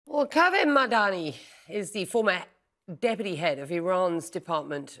Well, Kaveh Madani is the former deputy head of Iran's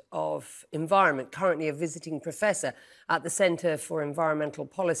Department of Environment, currently a visiting professor at the Centre for Environmental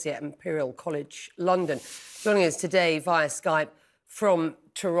Policy at Imperial College, London. Joining us today via Skype from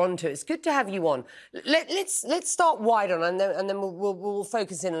Toronto. It's good to have you on. Let's start wide on, and then we'll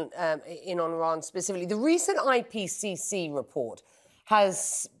focus in on Iran specifically. The recent IPCC report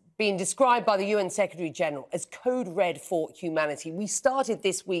has been described by the UN Secretary-General as code red for humanity. We started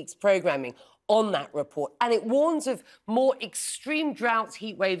this week's programming on that report, and it warns of more extreme droughts,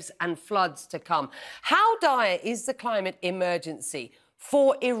 heat waves and floods to come. How dire is the climate emergency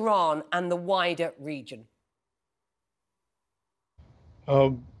for Iran and the wider region?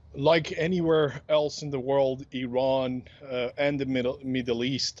 Like anywhere else in the world, Iran and the Middle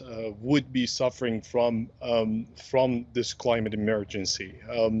East would be suffering from this climate emergency.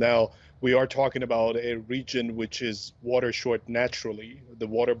 Now, we are talking about a region which is water short naturally. The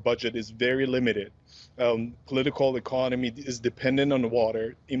water budget is very limited. Political economy is dependent on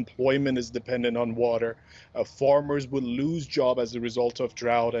water. Employment is dependent on water. Farmers will lose job as a result of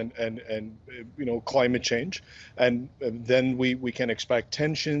drought and climate change. And then we can expect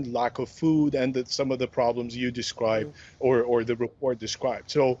tension, lack of food, and some of the problems you described or the report described.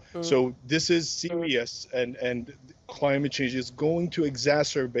 So this is serious, and climate change is going to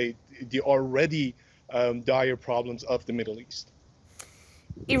exacerbate the already dire problems of the Middle East.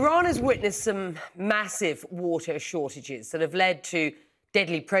 Iran has witnessed some massive water shortages that have led to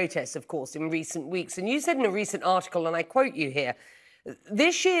deadly protests, of course, in recent weeks. And you said in a recent article, and I quote you here,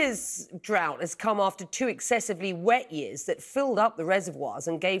 this year's drought has come after 2 excessively wet years that filled up the reservoirs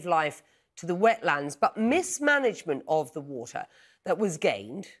and gave life to the wetlands. But mismanagement of the water that was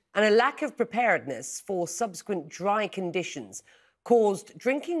gained and a lack of preparedness for subsequent dry conditions caused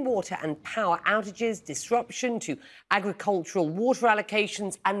drinking water and power outages, disruption to agricultural water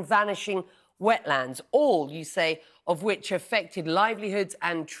allocations and vanishing wetlands, all, you say, of which affected livelihoods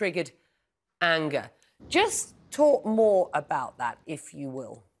and triggered anger. Just talk more about that, if you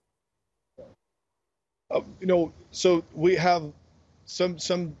will. So we have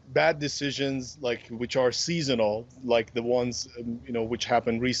some bad decisions, like which are seasonal, like the ones which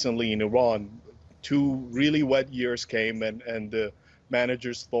happened recently in Iran. 2 really wet years came, and the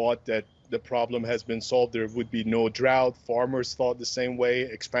managers thought that the problem has been solved. There would be no drought. Farmers thought the same way.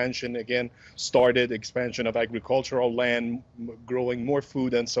 Expansion again started, expansion of agricultural land, growing more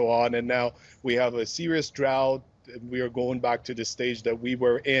food and so on. And now we have a serious drought. We are going back to the stage that we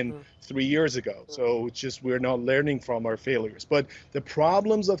were in 3 years ago. So it's just we're not learning from our failures. But the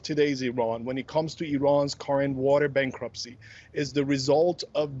problems of today's Iran, when it comes to Iran's current water bankruptcy, is the result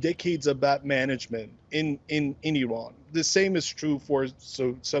of decades of bad management in Iran. The same is true for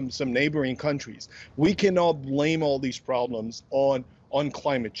some neighboring countries. We cannot blame all these problems on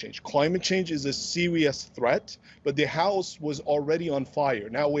climate change. Climate change is a serious threat, but the house was already on fire.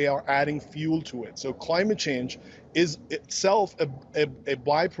 Now we are adding fuel to it. So climate change is itself a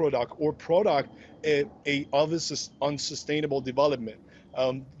byproduct or product of unsustainable development.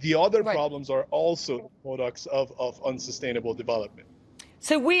 The other problems are also products of unsustainable development.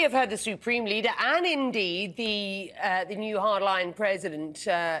 So we have heard the Supreme Leader and indeed the new hardline president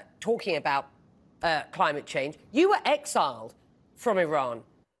talking about climate change. You were exiled from Iran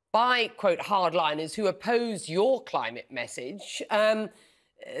by, quote, hardliners who opposed your climate message.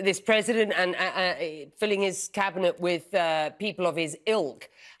 This president and filling his cabinet with people of his ilk.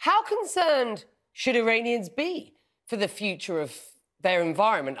 How concerned should Iranians be for the future of their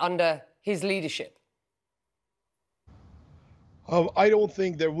environment under his leadership? I don't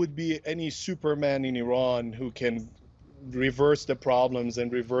think there would be any Superman in Iran who can reverse the problems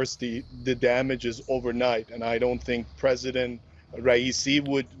and reverse the damages overnight. And I don't think President Raisi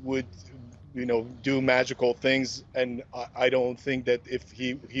would do magical things, and I don't think that if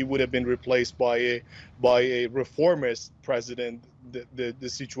he would have been replaced by a reformist president, the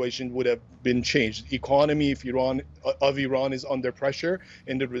situation would have been changed. Economy of Iran is under pressure,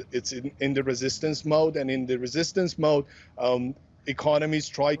 it's in the resistance mode, and in the resistance mode, economies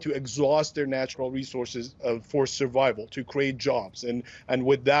try to exhaust their natural resources for survival, to create jobs, and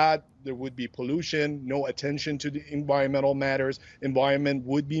with that there would be pollution, no attention to the environmental matters, environment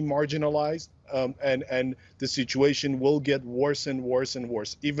would be marginalized, and the situation will get worse and worse and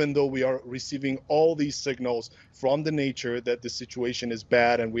worse, even though we are receiving all these signals from the nature that the situation is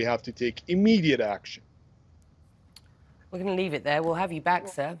bad and we have to take immediate action. We're going to leave it there. We'll have you back,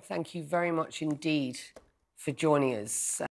 sir. Thank you very much indeed for joining us.